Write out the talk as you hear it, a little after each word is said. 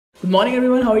Good morning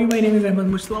everyone, how are you? My name is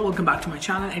MUJTABA. Welcome back to my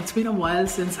channel. It's been a while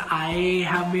since I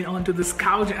have been onto this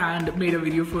couch and made a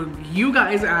video for you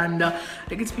guys, and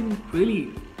it's been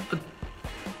really a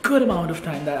good amount of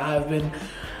time that I have been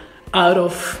out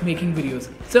of making videos.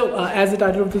 So as the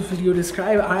title of this video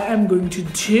describes, I am going to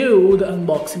do the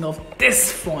unboxing of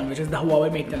this phone, which is the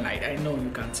Huawei Mate Lite. I know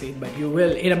you can't see it, but you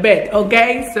will in a bit,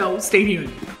 okay? So stay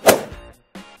tuned.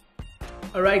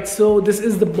 Alright, so this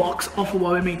is the box of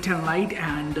Huawei Mate 10 Lite,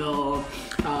 and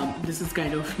this is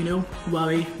kind of,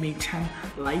 Huawei Mate 10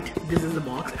 Lite. This is the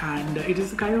box, and it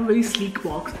is a kind of very sleek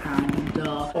box, and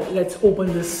let's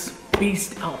open this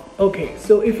beast up. Okay,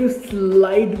 so if you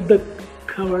slide the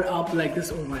cover up like this,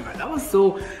 oh my god, that was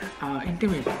so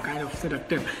intimate, kind of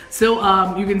seductive.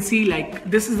 So you can see, like,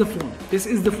 this is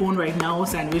the phone right now,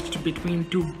 sandwiched between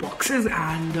two boxes,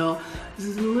 and this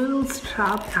is a little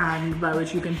strap and by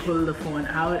which you can pull the phone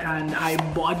out. And I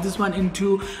bought this one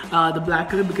into the black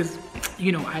color because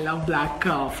I love black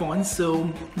phones.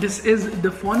 So this is the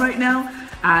phone right now,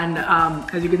 and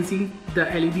as you can see, the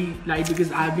LED light,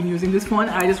 because I've been using this phone.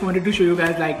 I just wanted to show you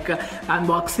guys like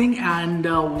unboxing and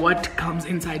what comes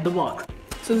inside the box.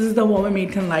 So this is the Huawei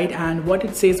Mate 10 Lite, and what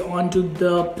it says onto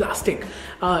the plastic,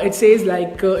 it says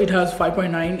like it has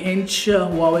 5.9-inch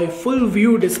Huawei full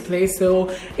view display. So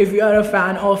if you are a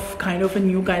fan of kind of a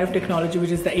new kind of technology,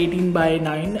 which is the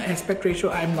 18:9 aspect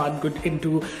ratio, I'm not good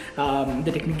into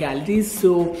the technicalities.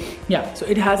 So yeah, so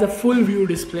it has a full view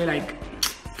display, like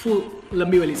full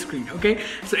lambi wali screen. Okay,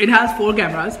 so it has 4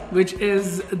 cameras, which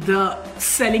is the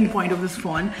selling point of this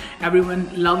phone. Everyone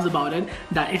loves about it,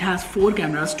 that it has 4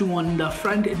 cameras, 2 on the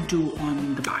front and 2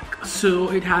 on the back. So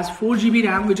it has 4 GB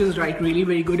RAM, which is really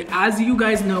very good. As you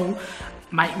guys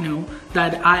might know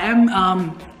that I am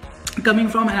coming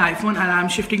from an iPhone and I'm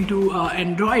shifting to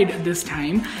Android this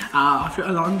time after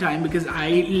a long time, because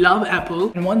I love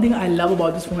Apple. And one thing I love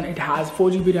about this phone, it has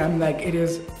 4 GB RAM, like it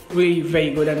is really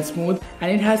very good and smooth,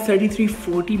 and it has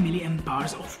 3340 milliamp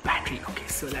hours of battery. Okay,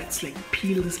 so let's like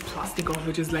peel this plastic off,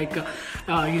 which is like the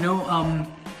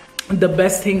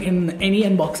best thing in any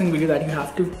unboxing video, that you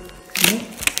have to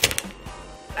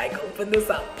like open this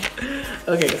up.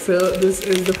 Okay, so this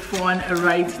is the phone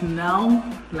right now,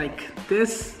 like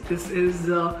this is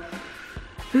the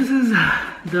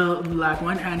black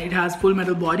one, and it has full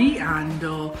metal body, and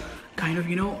kind of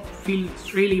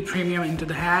feels really premium into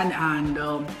the hand, and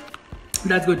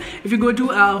that's good. If you go to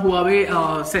a Huawei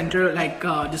center, like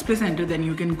display center, then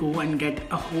you can go and get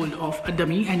a hold of a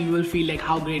dummy, and you will feel like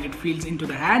how great it feels into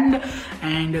the hand.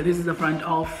 And this is the front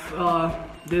of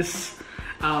this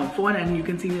phone, and you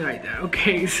can see me right there.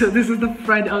 Okay, so this is the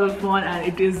front of the phone, and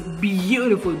it is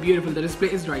beautiful. The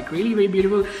display is like really very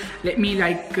beautiful. Let me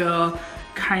like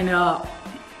kind of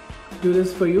do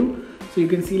this for you, so you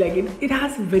can see like it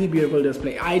has a very beautiful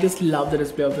display. I just love the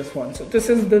display of this phone. So this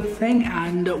is the thing,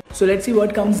 and so let's see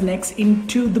what comes next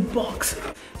into the box.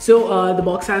 So the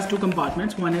box has 2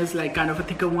 compartments. One is like kind of a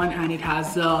thicker one, and it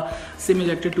has a SIM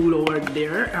ejector tool over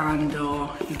there, and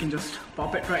you can just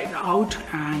pop it right out,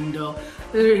 and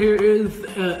here is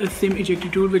a SIM ejector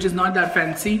tool, which is not that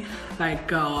fancy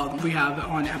like we have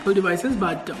on Apple devices,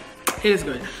 but it is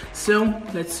good. So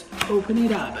let's open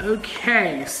it up.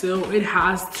 Okay, so it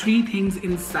has 3 things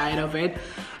inside of it.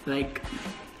 Like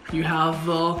you have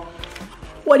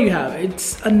what do you have?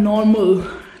 It's a normal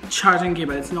charging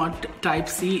cable. It's not type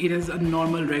C, it is a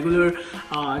normal regular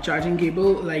charging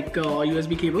cable, like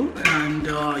USB cable, and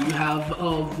you have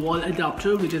a wall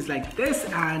adapter, which is like this,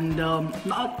 and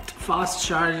not fast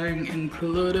charging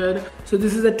included. So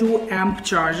this is a 2 amp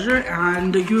charger,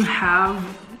 and you have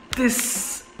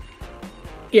this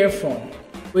earphone,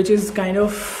 which is kind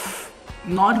of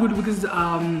not good because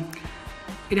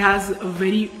it has a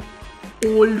very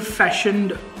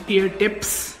old-fashioned ear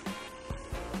tips,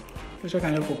 which are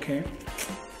kind of okay.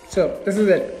 So this is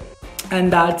it,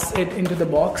 and that's it into the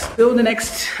box. So the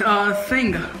next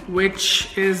thing,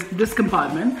 which is this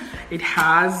compartment, it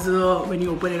has when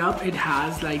you open it up, it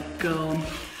has like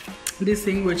this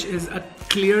thing, which is a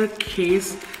clear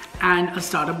case and a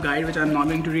startup guide, which I'm not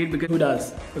going to read because who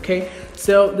does? Okay,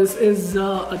 so this is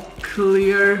a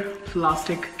clear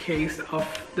plastic case of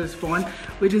this phone,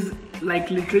 which is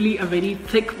like literally a very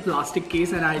thick plastic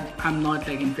case, and I'm not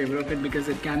like in favor of it because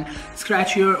it can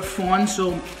scratch your phone.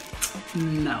 So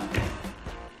no.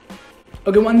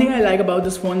 Okay, one thing I like about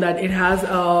this phone, that it has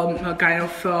a kind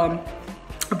of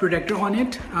a protector on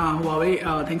it. Huawei,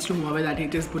 thanks to Huawei, that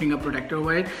it is putting a protector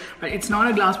over it, but it's not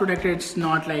a glass protector. It's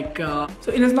not like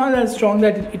so it is not that strong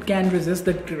that it can resist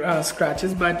the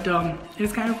scratches, but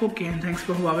it's kind of okay, and thanks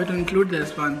for Huawei to include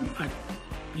this one. But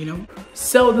you know.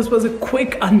 So this was a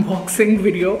quick unboxing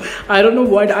video. I don't know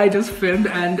what I just filmed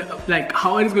and like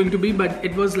how it is going to be, but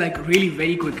it was like really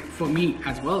very quick for me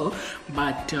as well.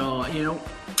 But you know,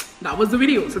 that was the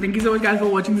video. So thank you so much guys for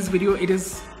watching this video. It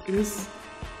is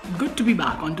good to be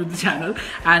back onto the channel,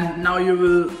 and now you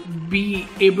will be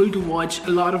able to watch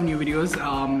a lot of new videos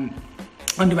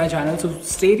onto my channel. So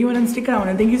stay tuned and stick around,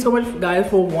 and thank you so much guys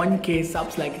for 1K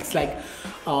subs. Like it's like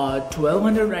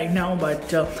 1200 right now, but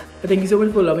thank you so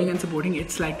much for loving and supporting.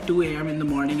 It's like 2 AM in the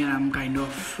morning, and I'm kind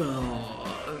of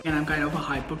a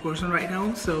hyper person right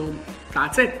now. So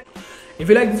that's it. If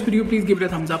you like this video, please give it a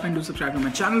thumbs up and do subscribe to my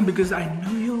channel, because I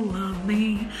know you love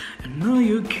me, I know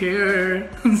you care.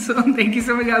 So thank you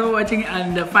so much guys for watching,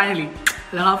 and finally,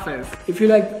 Allah Hafiz. If you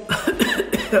like